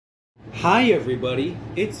Hi everybody,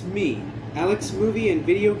 it's me, Alex Movie and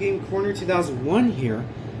Video Game Corner 2001 here,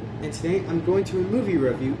 and today I'm going to a movie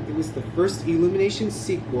review. It was the first Illumination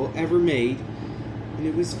sequel ever made, and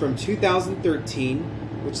it was from 2013,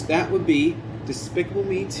 which that would be Despicable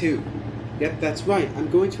Me 2. Yep, that's right,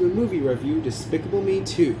 I'm going to a movie review, Despicable Me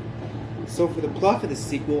 2. So for the plot for the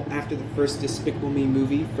sequel, after the first Despicable Me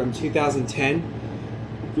movie from 2010,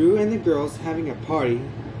 Gru and the girls having a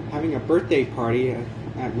birthday party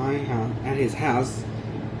at his house,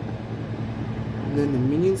 and then the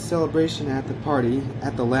Minions celebration at the party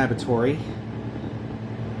at the laboratory,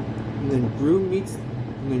 and then Gru meets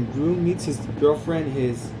his girlfriend,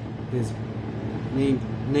 his named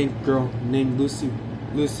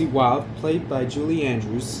Lucy Wilde, played by Julie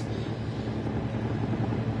Andrews.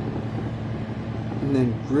 And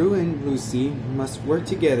then Gru and Lucy must work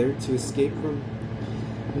together to escape from.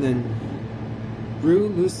 And then Gru,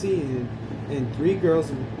 Lucy, and three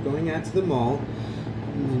girls are going out to the mall.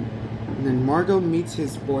 And then Margot meets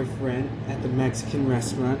his boyfriend at the Mexican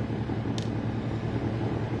restaurant.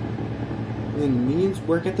 And then Minions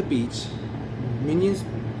work at the beach. Minions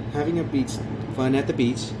having a beach fun at the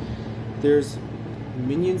beach. There's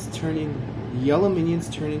yellow minions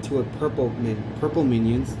turn into a purple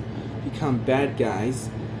minions, become bad guys.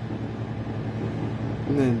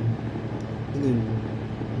 And then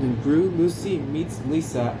Gru, Lucy meets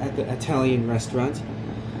Lisa at the Italian restaurant.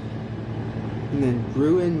 And then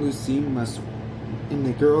Gru and Lucy and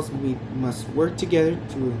the girls must work together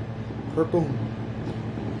to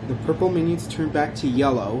the purple minions turn back to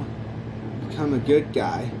yellow, become a good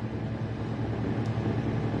guy.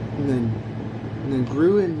 And then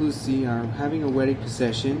Gru and Lucy are having a wedding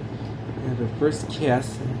procession, have their first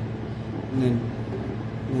kiss, and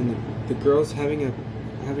then the girls having a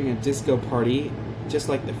disco party, just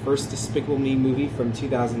like the first Despicable Me movie from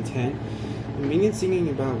 2010. The Minions singing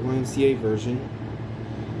about YMCA version.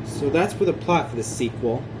 So that's for the plot for the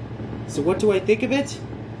sequel. So what do I think of it?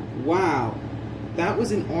 Wow, that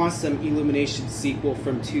was an awesome Illumination sequel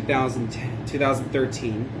from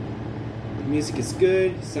 2013. The music is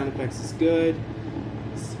good, sound effects is good,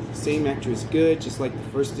 the same actor is good, just like the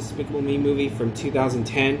first Despicable Me movie from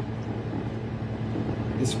 2010.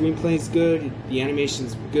 The screenplay is good, the animation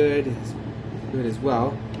is good as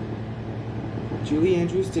well. Julie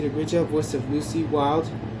Andrews did a great job voice of Lucy Wilde.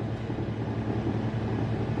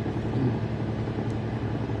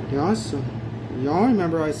 Y'all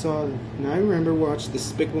remember I watched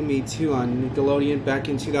Despicable Me 2 on Nickelodeon back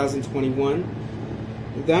in 2021.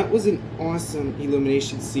 That was an awesome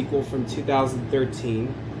Illumination sequel from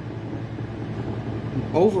 2013.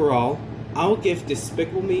 Overall, I'll give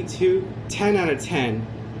Despicable Me 2 10 out of 10.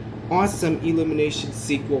 Awesome Illumination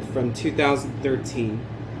sequel from 2013.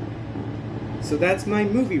 So that's my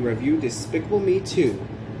movie review, Despicable Me 2.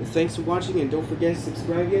 Well, thanks for watching, and don't forget to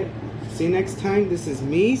subscribe yet. See you next time. This is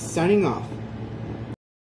me signing off.